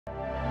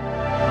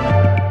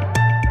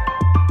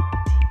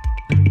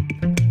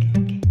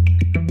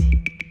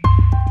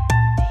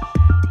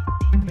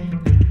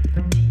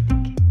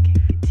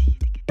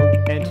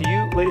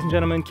and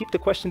gentlemen, keep the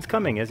questions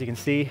coming. As you can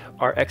see,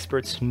 our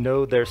experts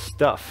know their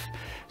stuff.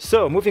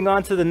 So moving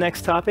on to the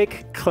next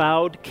topic,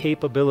 cloud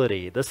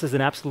capability. This is an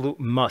absolute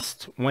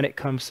must when it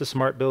comes to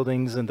smart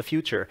buildings in the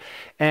future.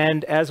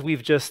 And as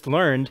we've just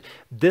learned,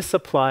 this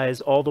applies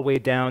all the way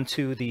down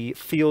to the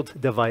field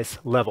device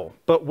level.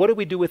 But what do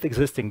we do with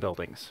existing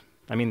buildings?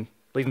 I mean,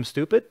 leave them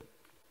stupid?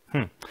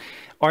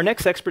 Our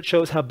next expert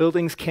shows how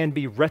buildings can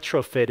be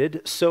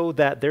retrofitted so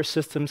that their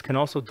systems can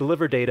also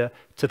deliver data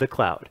to the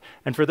cloud.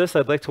 And for this,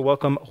 I'd like to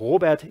welcome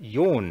Robert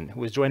John,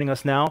 who is joining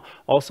us now,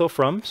 also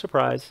from,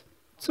 surprise,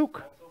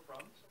 Zug.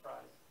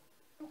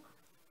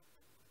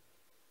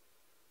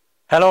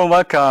 Hello and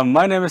welcome.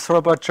 My name is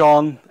Robert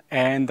John,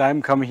 and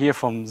I'm coming here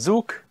from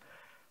Zug.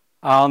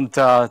 And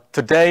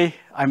today,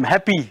 I'm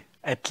happy,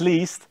 at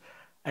least,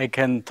 I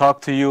can talk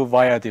to you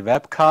via the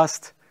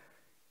webcast,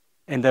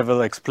 and I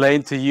will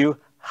explain to you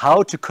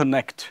how to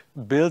connect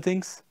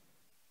buildings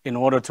in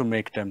order to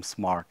make them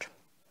smart.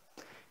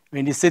 I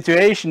mean, the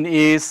situation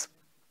is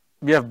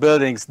we have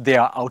buildings, they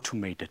are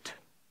automated.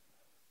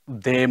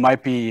 They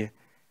might be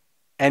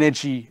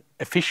energy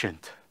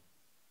efficient.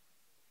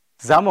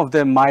 Some of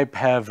them might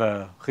have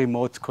a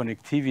remote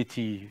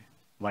connectivity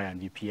via a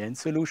VPN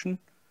solution,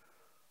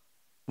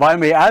 while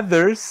maybe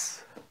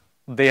others,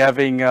 they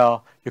having,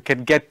 you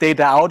can get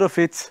data out of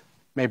it,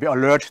 maybe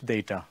alert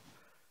data.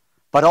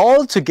 But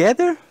all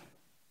together,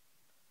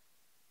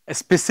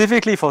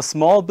 specifically for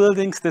small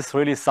buildings, this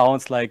really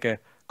sounds like a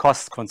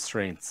cost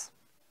constraints.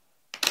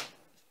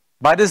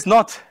 But it's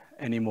not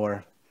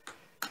anymore.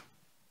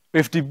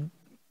 With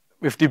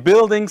the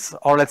buildings,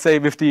 or let's say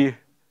with the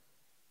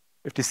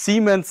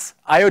Siemens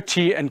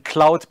IoT and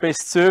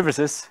cloud-based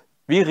services,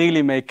 we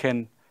really make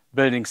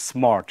buildings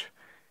smart.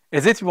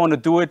 As if we want to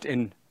do it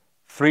in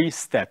 3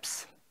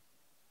 steps.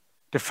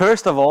 The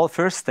first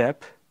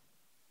step,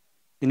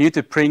 you need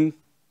to bring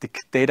the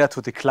data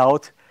to the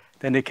cloud,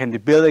 then the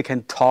builder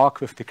can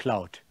talk with the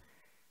cloud.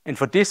 And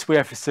for this, we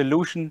have a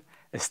solution,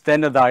 a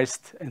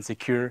standardized and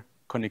secure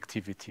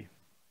connectivity.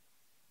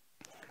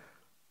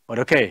 But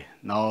okay,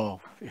 now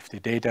if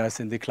the data is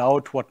in the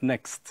cloud, what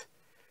next?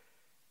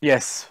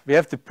 Yes, we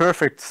have the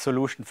perfect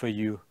solution for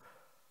you.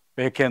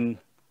 We can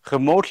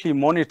remotely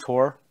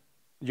monitor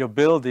your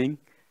building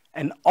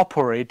and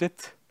operate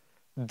it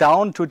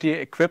down to the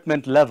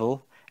equipment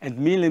level,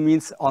 and really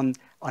means on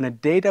a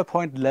data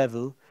point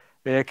level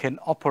where you can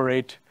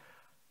operate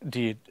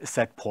the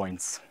set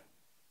points.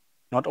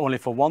 Not only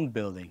for one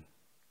building,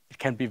 it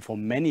can be for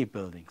many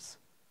buildings.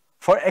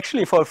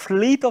 Actually for a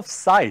fleet of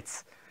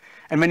sites.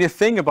 And when you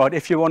think about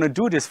if you want to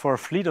do this for a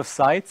fleet of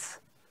sites,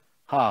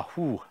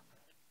 you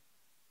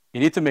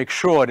need to make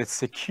sure it's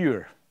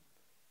secure.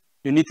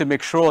 You need to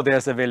make sure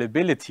there's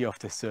availability of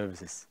the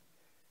services.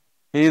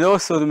 You need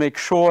also to make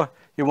sure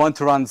you want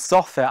to run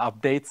software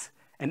updates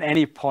at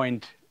any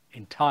point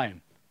in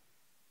time.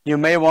 You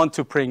may want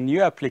to bring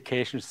new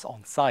applications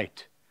on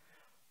site.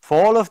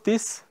 For all of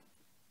this,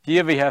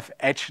 here we have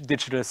Edge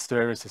Digital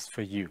Services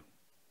for you,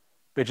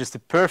 which is the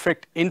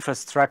perfect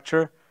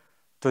infrastructure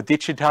to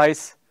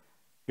digitize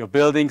your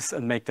buildings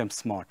and make them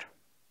smart.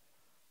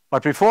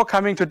 But before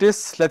coming to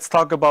this, let's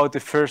talk about the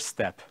first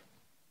step,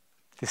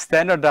 the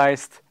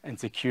standardized and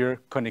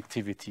secure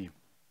connectivity.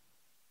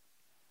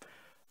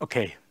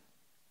 Okay,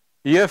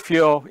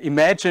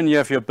 imagine you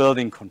have your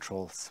building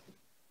controls.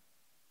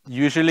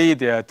 Usually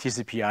they are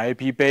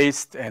TCP/IP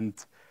based and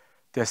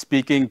they're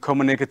speaking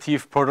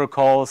communicative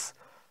protocols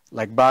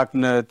like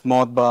BACnet,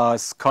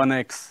 Modbus,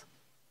 Connex,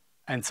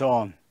 and so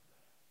on.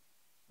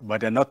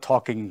 But they're not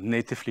talking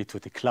natively to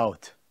the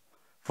cloud.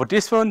 For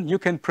this one, you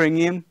can bring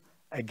in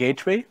a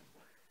gateway,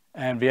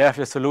 and we have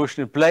a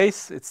solution in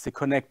place. It's the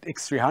Connect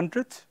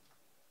X300.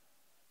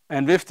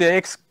 And with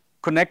the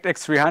Connect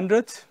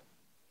X300,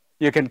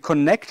 you can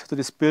connect to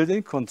this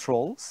building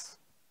controls,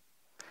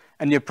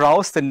 and you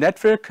browse the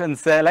network and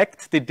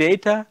select the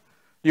data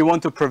you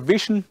want to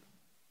provision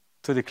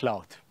to the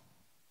cloud.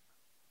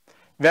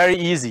 Very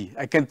easy.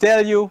 I can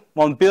tell you,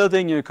 one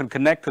building you can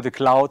connect to the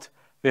cloud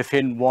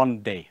within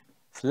 1 day.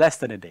 It's less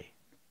than a day.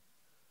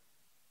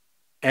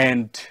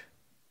 And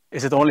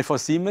is it only for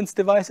Siemens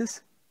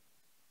devices?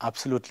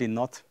 Absolutely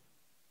not.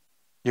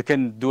 You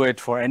can do it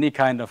for any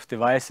kind of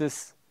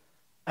devices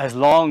as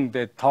long as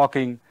they're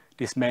talking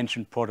these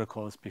mentioned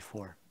protocols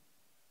before.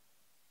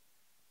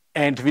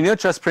 And we not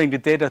just bring the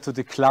data to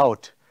the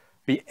cloud,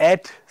 we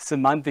add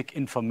semantic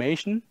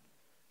information,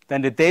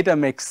 then the data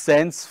makes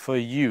sense for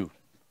you,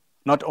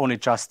 not only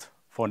just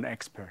for an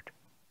expert.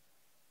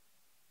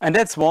 And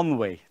that's one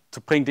way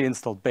to bring the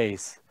installed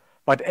base.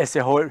 But as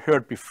you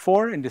heard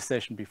before, in the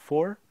session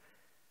before,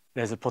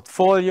 there's a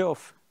portfolio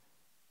of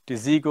the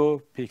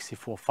Zigo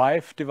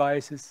PXE4.5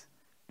 devices,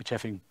 which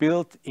have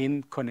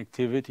built-in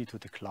connectivity to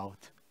the cloud.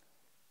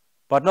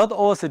 But not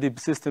also the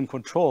system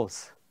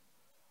controls.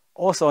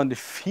 Also on the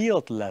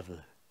field level,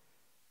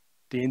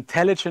 the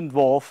intelligent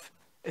valve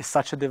is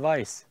such a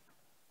device.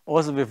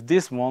 Also with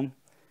this one,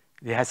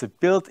 it has a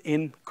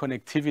built-in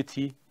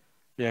connectivity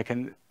where you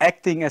can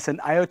acting as an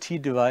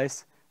IoT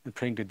device and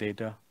bring the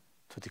data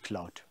to the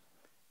cloud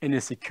in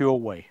a secure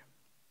way.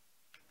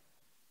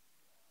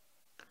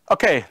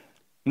 Okay,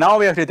 now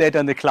we have the data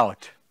in the cloud.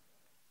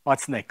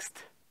 What's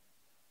next?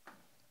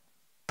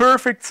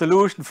 Perfect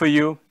solution for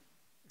you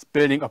is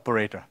Building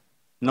Operator,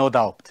 no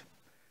doubt.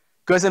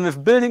 Because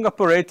with Building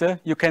Operator,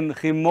 you can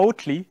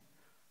remotely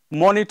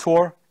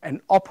monitor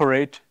and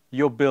operate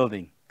your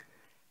building.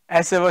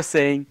 As I was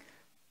saying,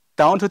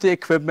 down to the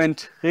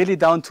equipment, really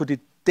down to the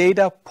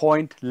data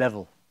point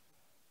level.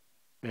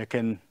 You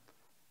can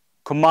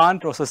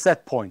command also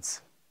set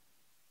points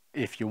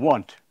if you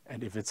want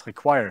and if it's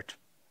required.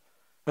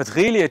 But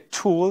really a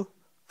tool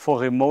for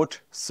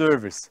remote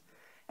service.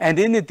 And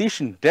in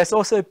addition, there's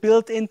also a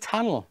built-in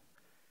tunnel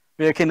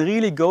where you can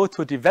really go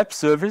to the web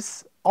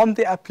service on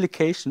the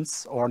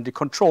applications or on the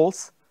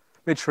controls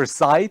which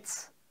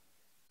resides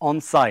on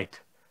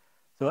site.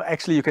 So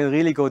actually you can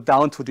really go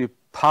down to the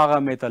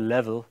parameter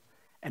level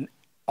and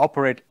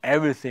operate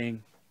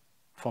everything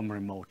from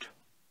remote.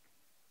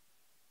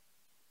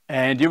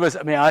 And you were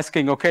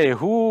asking, okay,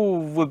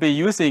 who will be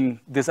using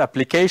this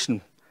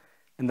application?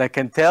 And I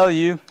can tell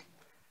you,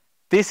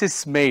 this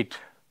is made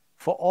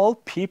for all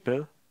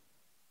people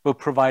who are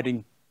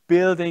providing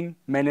building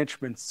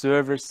management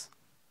service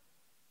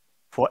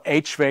for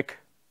HVAC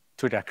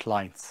to their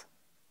clients.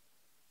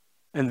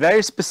 And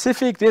very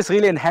specific, this is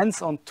really a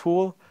hands-on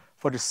tool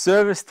for the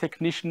service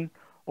technician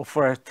or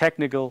for a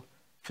technical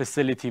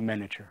facility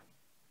manager.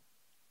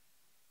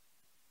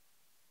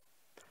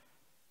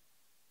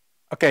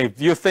 Okay,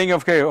 you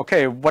think,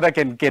 okay, what I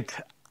can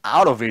get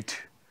out of it?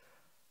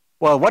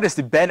 Well, what is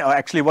the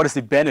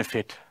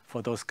benefit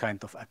for those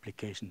kind of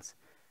applications?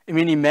 I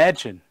mean,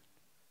 imagine,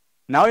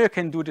 now you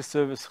can do the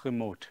service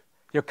remote.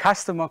 Your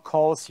customer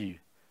calls you.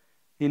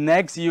 He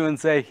nags you and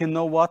say, you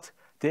know what?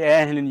 The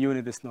air handling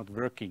unit is not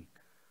working.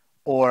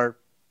 Or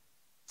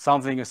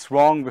something is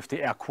wrong with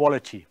the air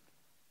quality.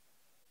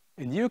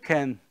 And you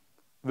can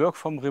work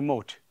from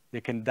remote.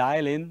 You can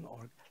dial in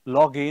or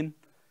log in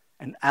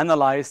and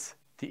analyze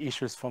the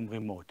issues from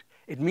remote.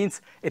 It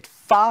means it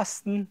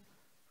fastens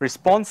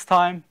response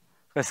time,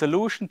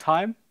 resolution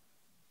time,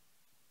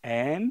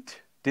 and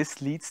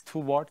this leads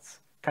towards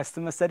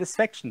customer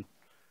satisfaction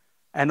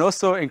and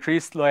also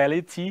increased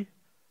loyalty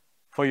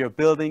for your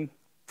building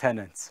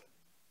tenants.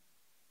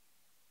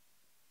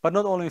 But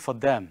not only for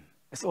them,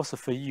 it's also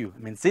for you. I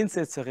mean, since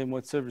it's a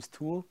remote service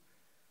tool,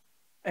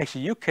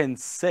 actually you can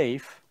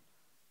save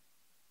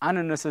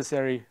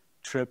unnecessary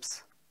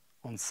trips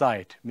on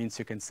site. Means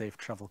you can save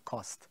travel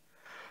cost.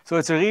 So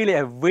it's really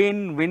a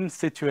win-win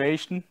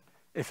situation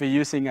if you're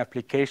using an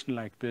application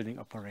like Building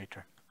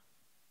Operator.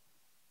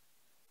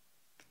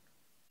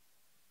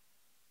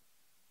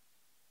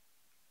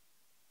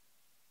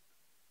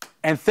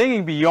 And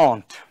thinking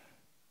beyond.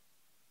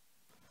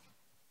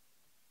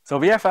 So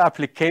we have an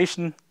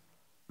application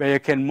where you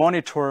can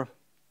monitor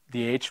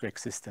the HVAC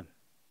system.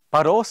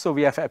 But also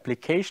we have an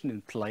application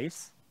in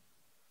place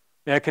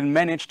where you can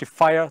manage the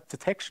fire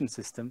detection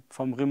system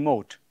from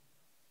remote.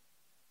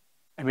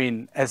 I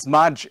mean, as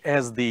much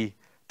as the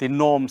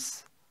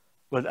norms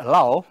will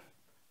allow,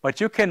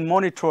 but you can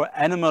monitor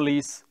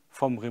anomalies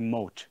from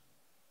remote.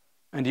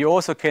 And you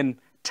also can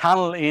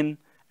tunnel in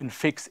and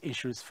fix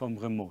issues from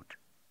remote.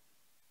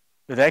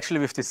 But actually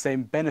with the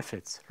same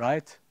benefits,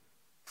 right?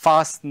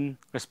 Fasten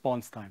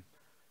response time,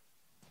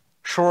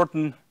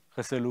 shorten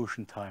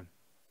resolution time,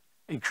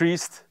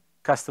 increased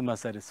customer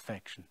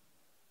satisfaction.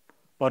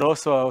 But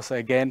also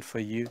again for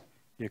you,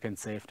 you can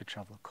save the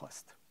travel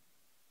cost.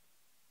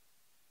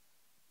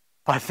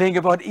 But think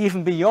about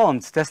even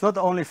beyond. That's not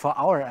only for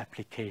our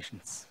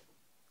applications.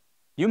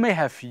 You may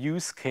have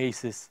use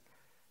cases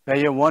where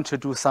you want to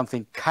do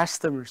something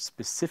customer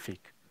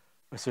specific,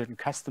 a certain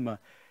customer,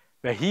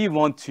 where he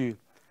wants to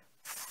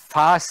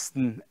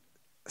fasten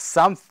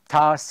some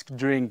task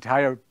during the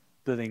entire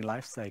building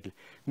life cycle.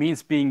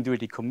 Means being to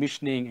the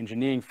commissioning,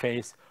 engineering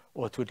phase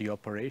or to the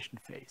operation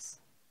phase.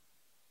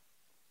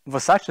 For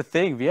such a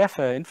thing, we have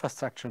an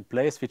infrastructure in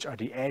place which are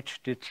the edge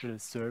digital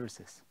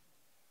services.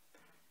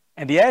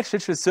 And the edge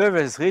digital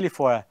service is really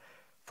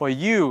for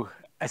you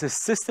as a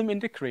system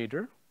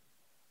integrator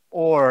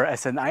or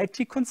as an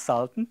IT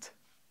consultant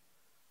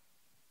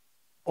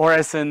or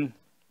as a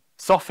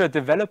software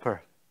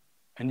developer.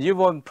 And you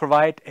want to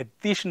provide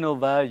additional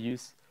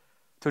values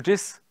to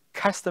this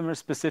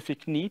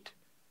customer-specific need.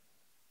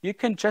 You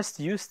can just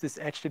use this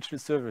edge digital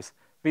service.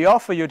 We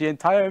offer you the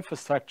entire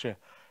infrastructure,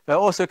 where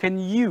also can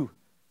you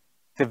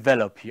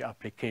develop your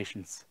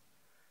applications,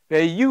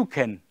 where you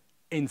can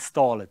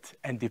install it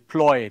and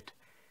deploy it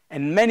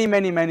in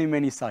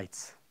many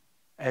sites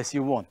as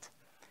you want.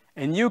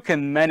 And you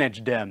can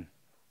manage them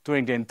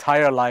during the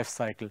entire life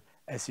cycle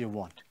as you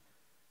want.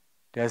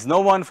 There's no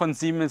one from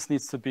Siemens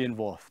needs to be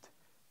involved.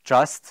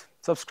 Just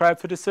subscribe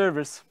to the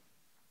service.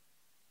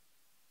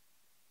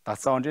 That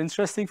sounds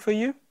interesting for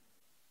you?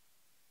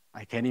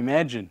 I can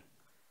imagine.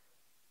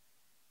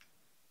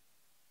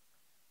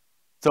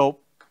 So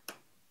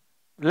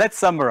let's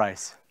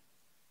summarize.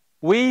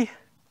 We,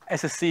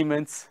 as a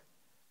Siemens,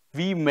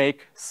 we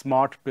make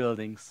smart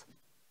buildings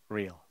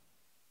real.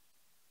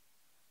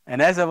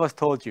 And as I was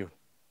told you,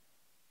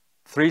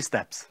 3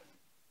 steps.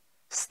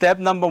 Step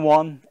number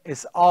one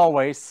is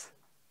always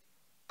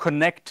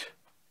connect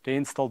the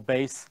installed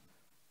base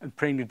and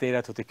bring the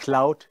data to the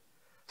cloud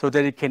so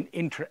that it can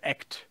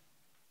interact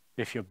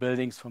with your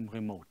buildings from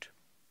remote.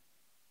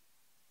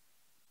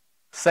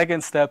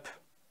 Second step,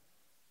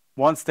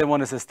 once the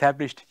one is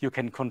established, you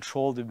can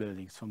control the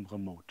buildings from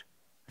remote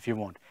if you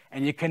want.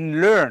 And you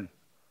can learn,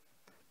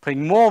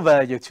 bring more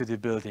value to the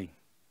building.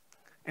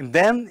 And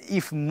then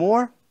even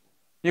more,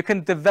 you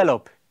can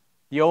develop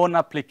your own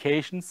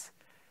applications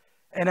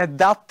and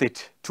adapt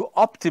it to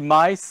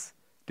optimize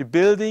the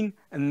building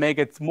and make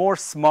it more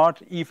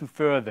smart even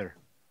further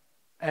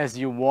as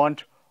you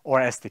want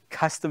or as the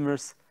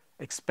customers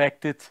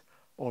expect it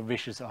or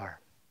wishes are.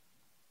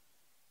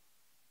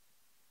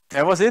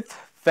 That was it.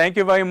 Thank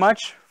you very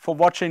much for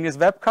watching this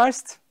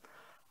webcast.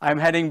 I'm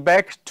heading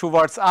back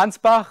towards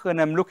Ansbach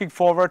and I'm looking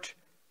forward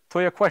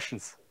to your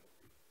questions.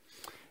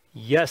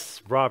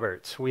 Yes,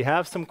 Robert, we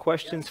have some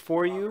questions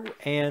for you,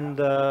 and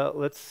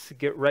let's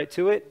get right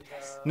to it.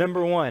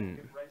 Number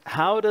one,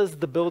 how does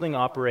the building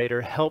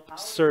operator help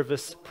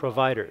service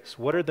providers?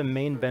 What are the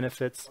main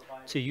benefits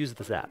to use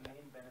this app?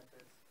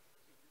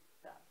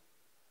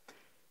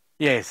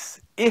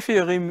 Yes, if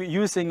you're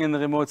using a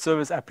remote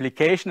service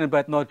application,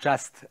 but not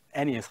just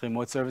any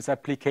remote service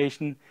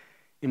application,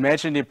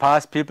 imagine in the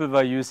past people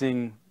were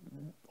using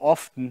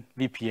often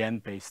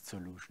VPN-based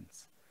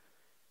solutions.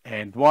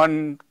 And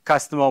one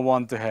customer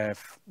wanted to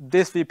have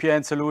this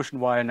VPN solution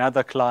while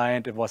another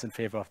client was in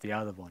favor of the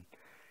other one.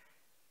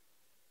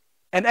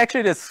 And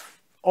actually this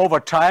over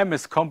time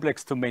is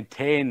complex to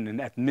maintain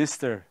and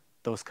administer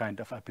those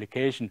kind of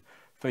application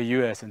for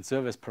you as a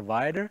service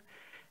provider.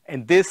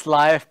 And this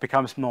life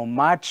becomes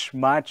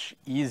much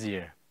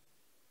easier.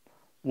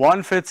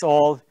 One fits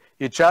all,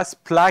 you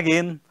just plug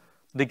in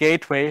the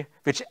gateway,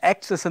 which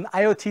acts as an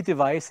IoT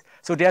device,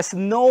 so there's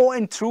no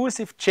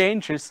intrusive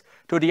changes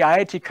to the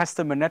IoT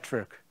customer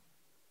network.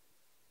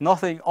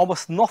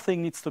 Almost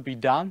nothing needs to be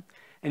done,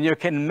 and you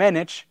can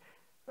manage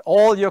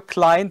all your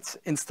client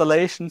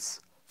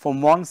installations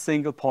from one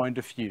single point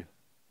of view.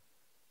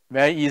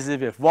 Very easy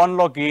with one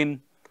login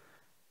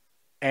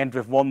and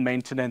with one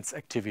maintenance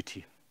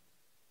activity.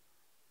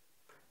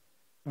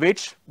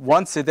 Which,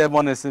 once that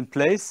one is in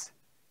place,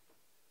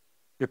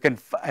 you can,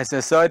 as I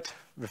said,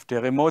 with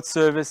the remote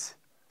service,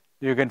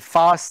 you can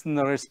fasten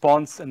the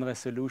response and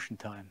resolution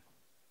time.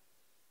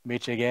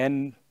 Which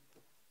again,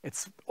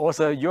 it's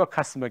also your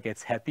customer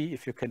gets happy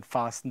if you can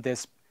fasten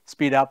this,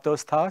 speed up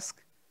those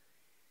tasks.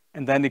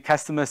 And then the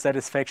customer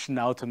satisfaction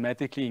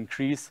automatically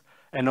increase,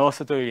 and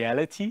also the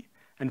reality.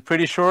 And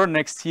pretty sure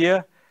next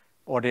year,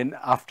 or then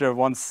after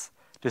once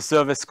the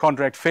service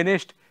contract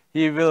finished,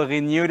 he will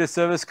renew the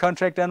service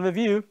contract and with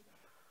you.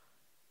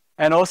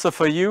 And also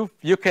for you,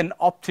 you can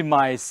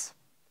optimize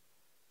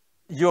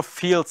your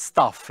field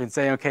stuff and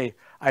say, okay,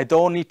 I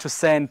don't need to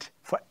send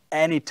for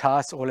any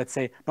task, or let's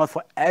say not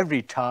for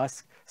every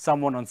task,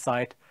 someone on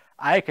site.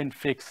 I can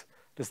fix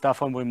the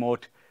stuff on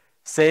remote,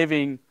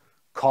 saving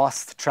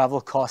cost,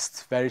 travel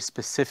costs, very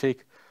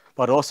specific,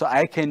 but also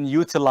I can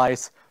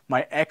utilize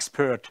my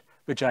expert,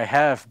 which I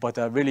have, but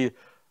a really,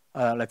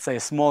 let's say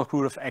a small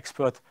group of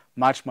experts,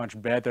 much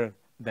better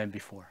than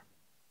before.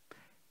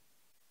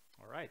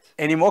 All right.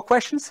 Any more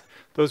questions?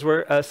 Those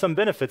were some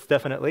benefits,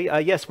 definitely.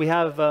 Yes, we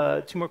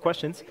have two more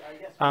questions.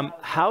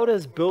 How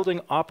does Building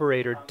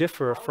Operator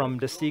differ from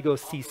Decigo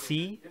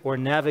CC or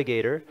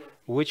Navigator,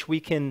 which we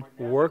can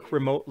work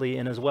remotely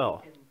in as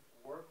well?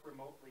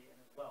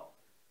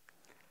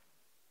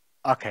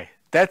 Okay,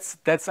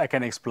 that's I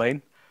can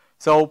explain.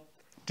 So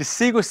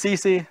Decigo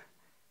CC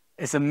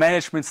is a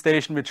management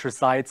station which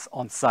resides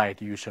on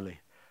site usually.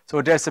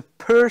 So there's a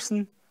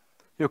person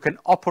who can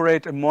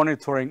operate and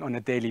monitoring on a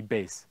daily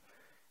basis.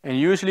 And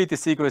usually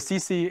Decigo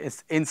CC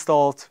is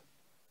installed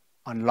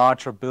on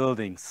larger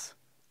buildings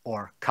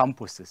or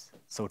campuses,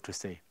 so to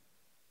say.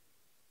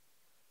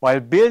 While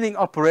Building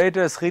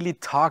Operator is really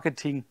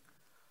targeting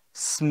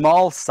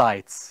small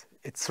sites.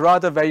 It's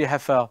rather where you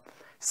have a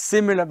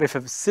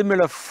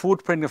similar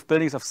footprint of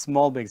buildings, of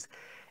small buildings.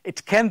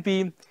 It can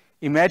be,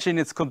 imagine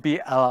it could be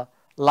a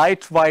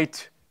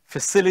lightweight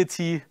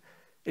facility.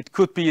 It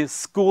could be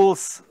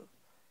schools.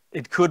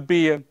 It could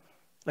be,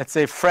 let's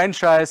say,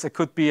 franchise. It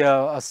could be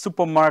a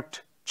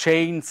supermarket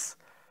chains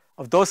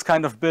of those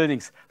kind of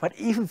buildings. But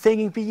even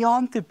thinking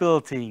beyond the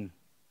building,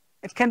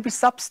 it can be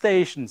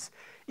substations.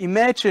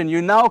 Imagine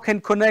you now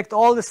can connect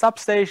all the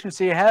substations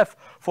you have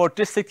for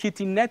district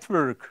heating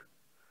network,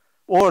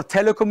 or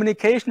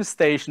telecommunication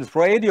stations,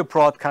 radio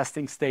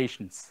broadcasting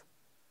stations.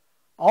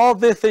 All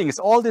the things,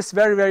 all these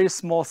very, very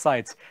small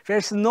sites.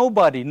 There's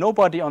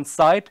nobody on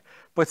site,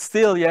 but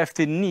still you have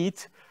the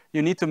need.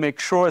 You need to make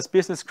sure it's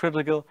business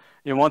critical.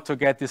 You want to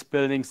get these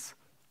buildings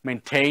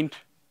maintained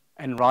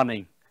and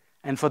running.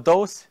 And for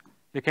those,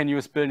 you can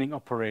use Building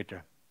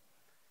Operator.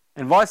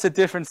 And what's the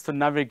difference to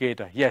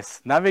Navigator?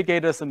 Yes,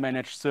 Navigator is a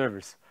managed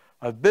service.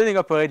 A Building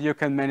Operator you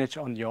can manage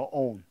on your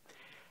own.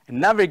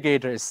 And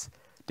Navigator is,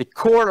 the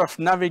core of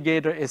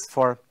Navigator is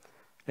for,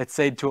 let's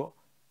say, to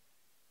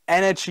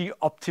energy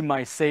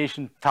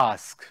optimization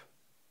tasks,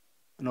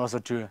 and also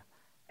to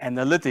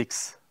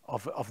analytics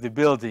of the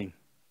building.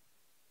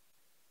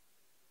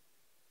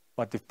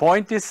 But the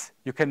point is,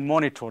 you can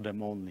monitor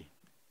them only.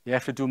 You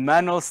have to do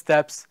manual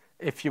steps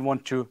if you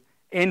want to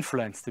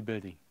influence the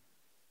building.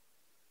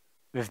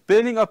 With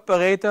Building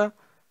Operator,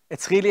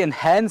 it's really a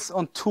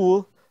hands-on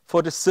tool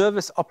for the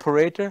service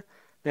operator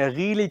where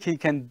really he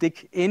can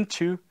dig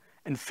into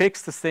and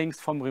fix the things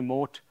from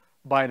remote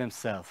by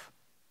themselves.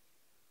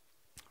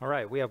 All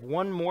right, we have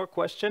one more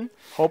question.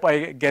 Hope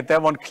I get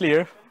that one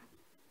clear.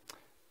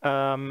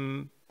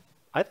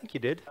 I think you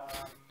did.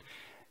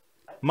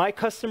 My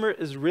customer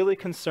is really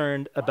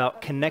concerned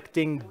about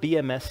connecting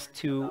BMS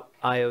to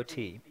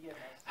IoT.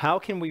 How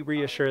can we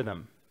reassure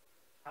them?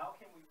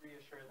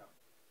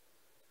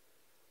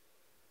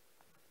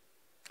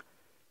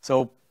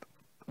 So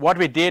what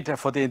we did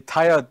for the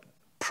entire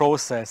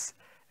process,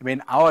 I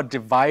mean, our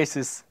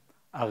devices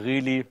are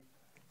really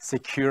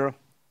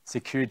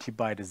security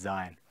by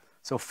design.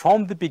 So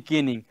from the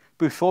beginning,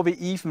 before we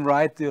even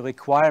write the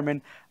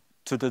requirement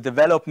to the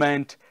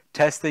development,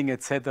 testing,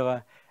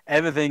 etc.,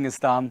 everything is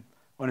done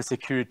on a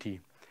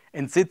security.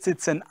 And since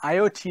it's an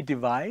IoT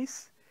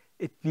device,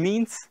 it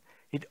means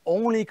it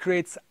only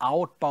creates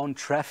outbound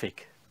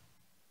traffic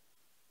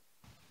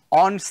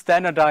on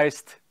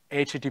standardized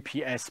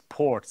HTTPS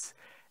ports.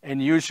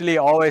 And usually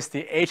always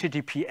the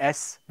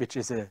HTTPS, which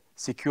is a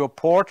secure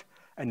port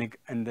and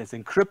is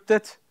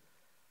encrypted,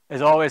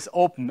 is always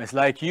open. It's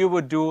like you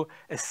would do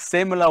a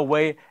similar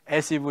way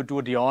as you would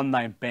do the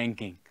online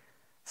banking.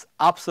 It's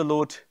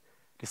absolute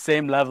the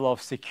same level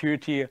of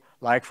security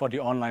like for the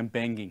online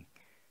banking.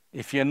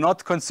 If you're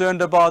not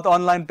concerned about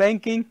online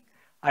banking,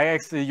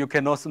 you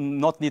can also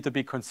not need to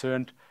be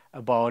concerned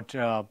about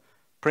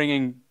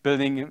bringing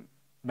building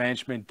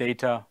management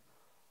data,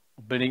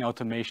 building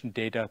automation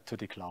data to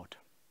the cloud.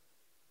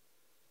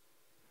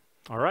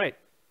 All right.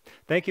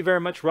 Thank you very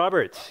much,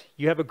 Robert.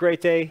 You have a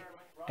great day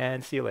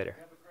and see you later.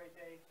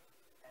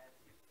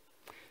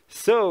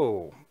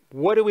 So,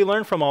 what do we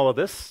learn from all of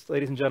this,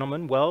 ladies and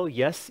gentlemen? Well,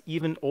 yes,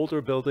 even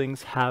older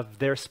buildings have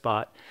their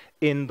spot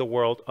in the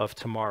world of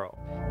tomorrow.